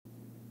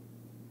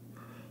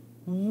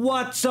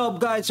What's up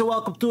guys, and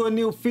welcome to a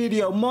new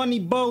video. Money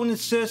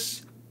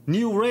bonuses,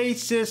 new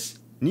races,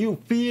 new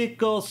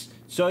vehicles.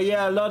 So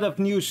yeah, a lot of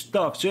new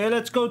stuff. So yeah,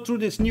 let's go through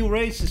these new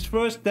races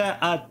first. There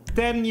are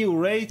 10 new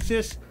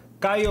races.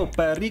 Cayo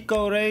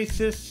Perico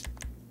races.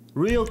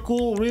 Real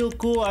cool, real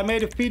cool. I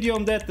made a video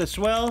on that as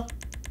well.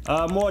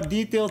 More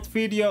detailed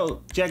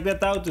video, check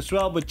that out as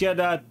well. But yeah,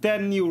 there are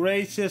 10 new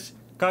races.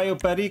 Cayo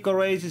Perico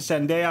races,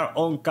 and they are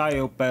on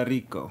Cayo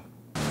Perico.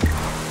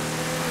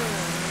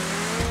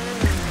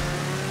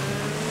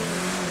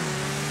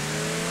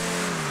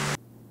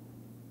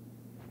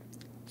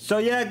 So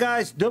yeah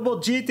guys, double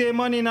GTA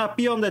money in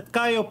RP on that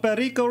Cayo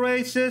Perico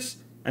races.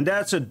 And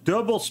that's a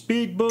double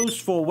speed boost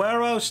for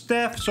warehouse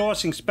staff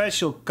sourcing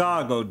special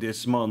cargo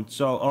this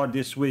month. Or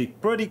this week.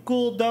 Pretty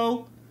cool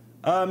though.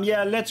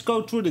 Yeah, let's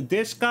go through the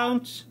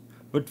discounts.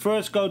 But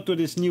first go to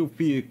this new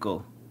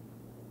vehicle.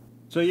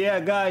 So yeah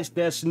guys,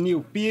 there's a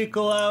new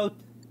vehicle out.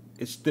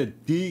 It's the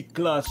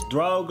D-Class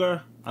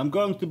Draugur. I'm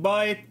going to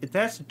buy it. It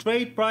has a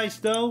trade price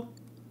though.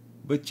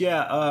 But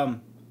yeah,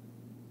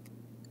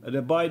 the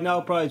buy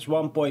now price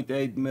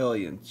 1.8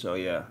 million. So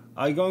yeah,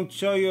 I'm going to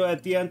show you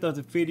at the end of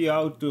the video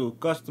how to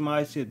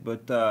customize it.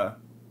 But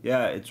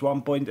yeah, it's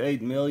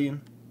 1.8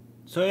 million.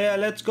 So yeah,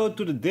 let's go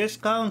to the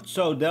discount.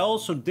 So there are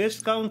also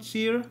discounts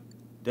here.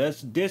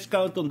 There's a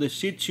discount on the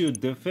Shih Tzu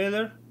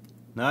defiller.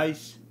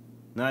 Nice,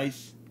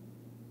 nice.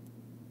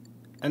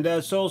 And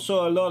there's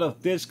also a lot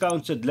of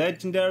discounts at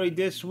Legendary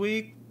this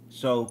week.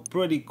 So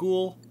pretty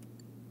cool.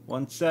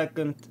 One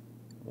second.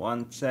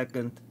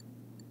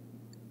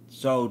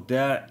 So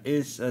there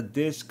is a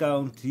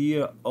discount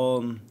here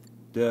on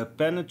the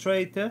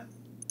penetrator.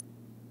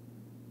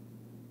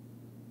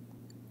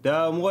 There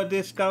are more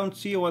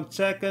discounts here. 1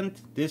 second.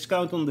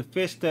 Discount on the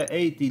Vista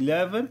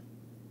 811.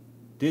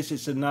 This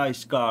is a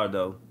nice car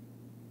though.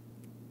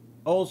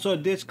 Also a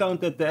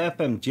discount at the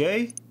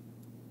FMJ.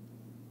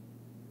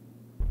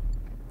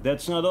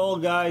 That's not all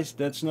guys,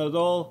 that's not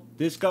all.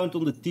 Discount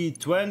on the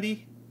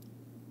T20.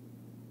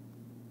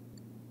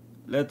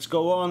 Let's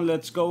go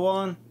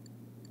on.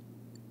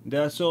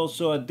 There's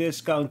also a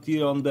discount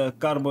here on the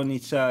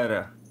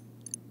Carbonizera.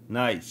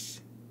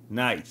 Nice.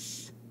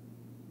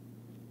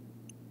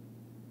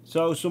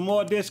 So some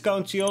more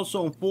discounts here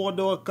also on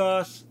 4-door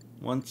cars.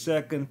 1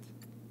 second.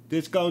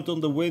 Discount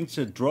on the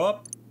Windsor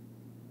Drop.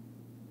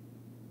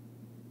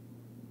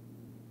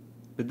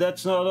 But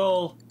that's not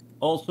all.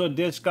 Also a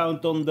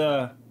discount on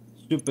the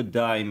Super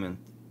Diamond.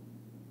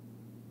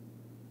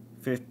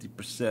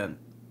 50%.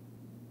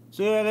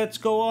 So yeah, let's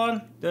go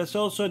on. There's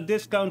also a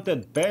discount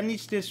at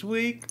Benny's this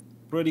week.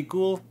 Pretty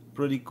cool.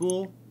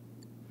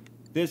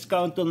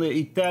 Discount on the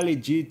Italy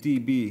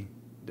GTB.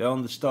 They're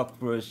on the stock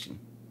version.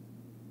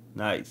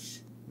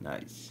 Nice.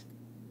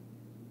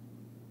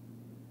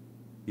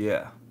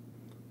 Yeah.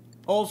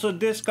 Also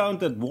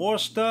discount at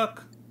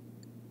Warstock.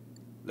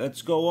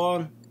 Let's go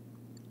on.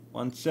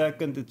 1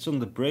 second, it's on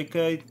the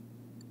Brickade.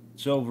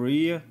 It's over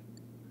here.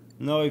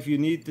 Know if you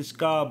need this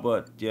car,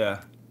 but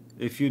yeah,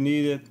 if you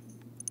need it,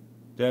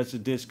 there's a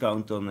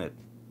discount on it.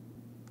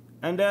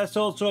 And there's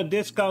also a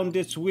discount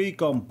this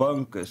week on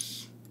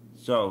bunkers.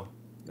 So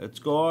let's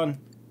go on.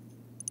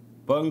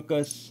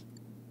 Bunkers.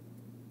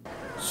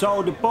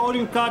 So the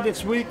podium car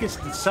this week is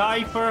the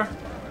Cypher.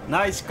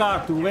 Nice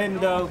car to win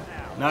though.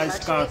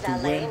 Nice car to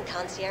win.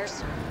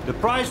 The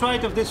prize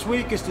right of this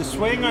week is the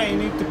Swinger. You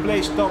need to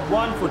place top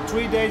 1 for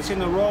 3 days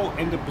in a row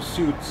in the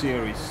Pursuit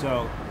series.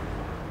 So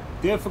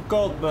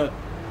difficult, but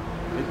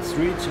it's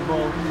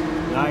reachable.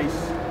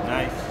 Nice.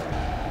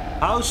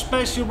 How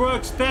Special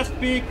Works test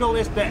vehicle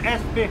is the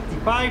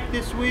S55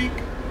 this week.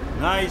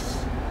 Nice.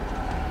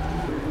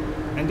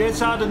 And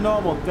these are the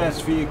normal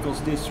test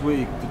vehicles this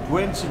week. The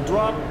Windsor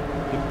Drop,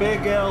 the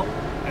Big L,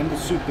 and the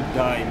Super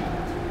Diamond.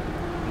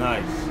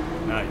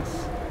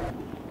 Nice.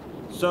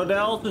 So there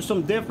are also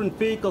some different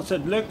vehicles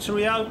at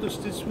Luxury Autos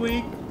this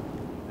week.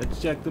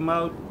 Let's check them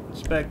out.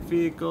 Spec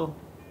vehicle.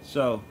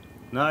 So,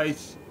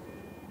 nice.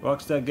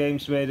 Rockstar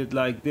Games made it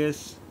like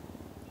this.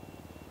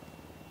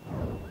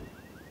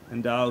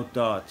 And the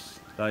outdarts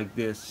like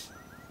this.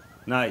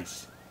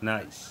 Nice.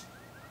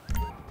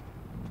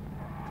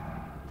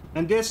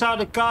 And these are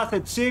the cars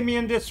at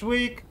Simeon this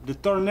week. The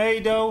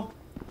Tornado.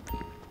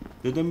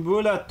 The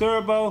Dembula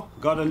Turbo.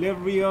 Got a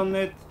livery on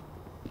it.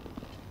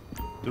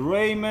 The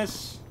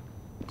Ramus.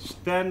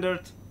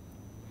 Standard.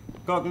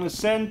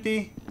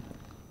 Cognoscenti.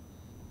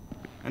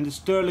 And the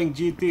Sterling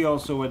GT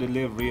also with a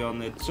livery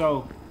on it.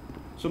 So,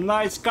 some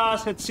nice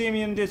cars at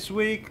Simeon this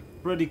week.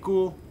 Pretty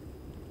cool.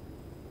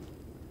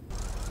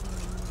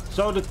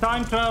 So the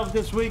time trial of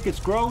this week is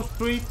Grove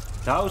Street.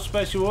 The House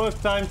Special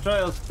Work time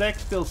trial is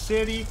Textile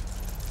City.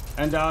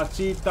 And the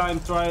RC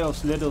time trial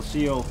is Little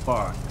CO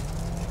Park.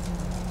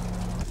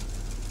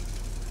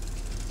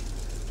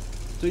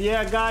 So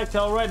yeah guys, I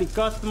already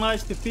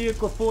customized the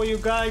vehicle for you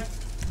guys.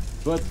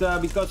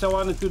 But because I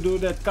wanted to do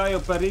that Cayo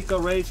Perico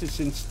races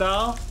in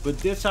style. But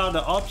these are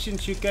the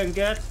options you can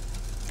get.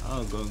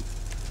 Oh,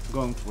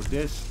 going for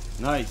this.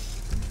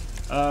 Nice.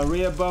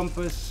 Rear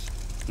bumpers.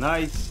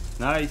 Nice.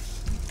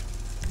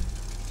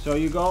 So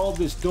you got all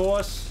these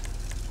doors.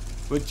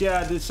 But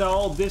yeah, these are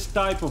all this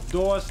type of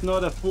doors,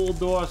 not a full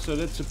door, so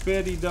that's a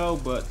pity though,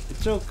 but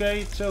it's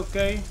okay, it's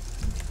okay.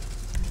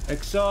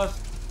 Exhaust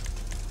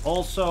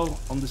also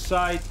on the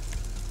side.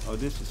 Oh,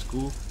 this is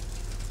cool.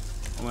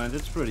 Oh man,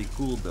 that's pretty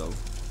cool though.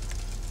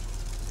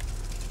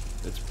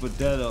 Let's put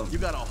that on. You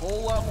got a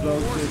whole lot more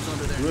horses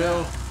under there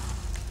grill.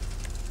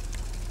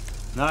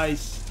 now.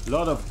 Nice, a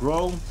lot of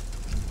chrome.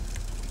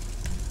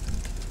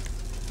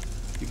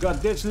 You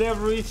got this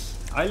liveries.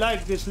 I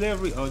like this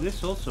livery. Oh, this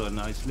is also a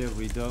nice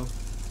livery though.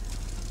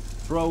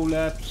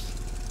 Prolapse.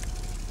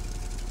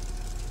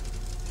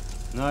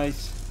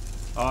 Nice.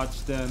 Art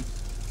stand.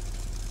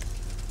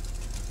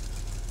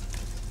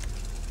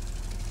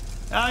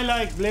 I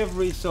like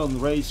liveries on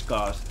race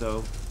cars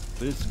though.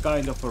 This is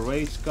kind of a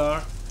race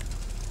car.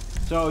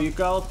 So you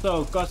can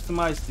also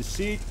customize the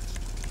seats.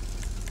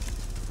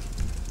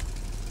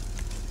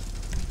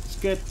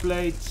 Skid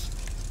plates.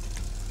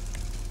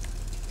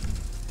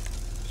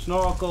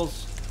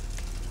 Snorkels.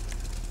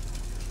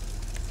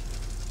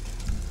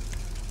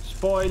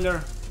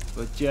 Spoiler.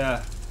 But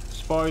yeah,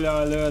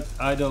 spoiler alert,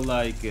 I don't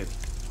like it.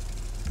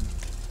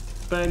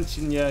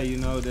 Suspension, yeah, you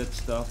know that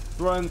stuff.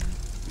 Trunk,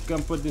 you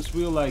can put this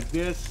wheel like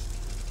this.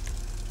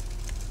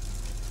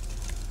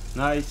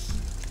 Nice.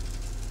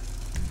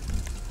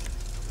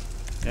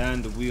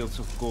 And the wheels,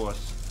 of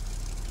course.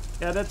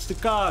 Yeah, that's the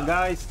car,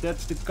 guys.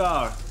 That's the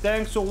car.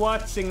 Thanks for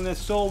watching, and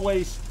as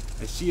always,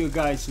 I see you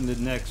guys in the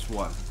next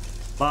one.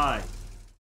 Bye.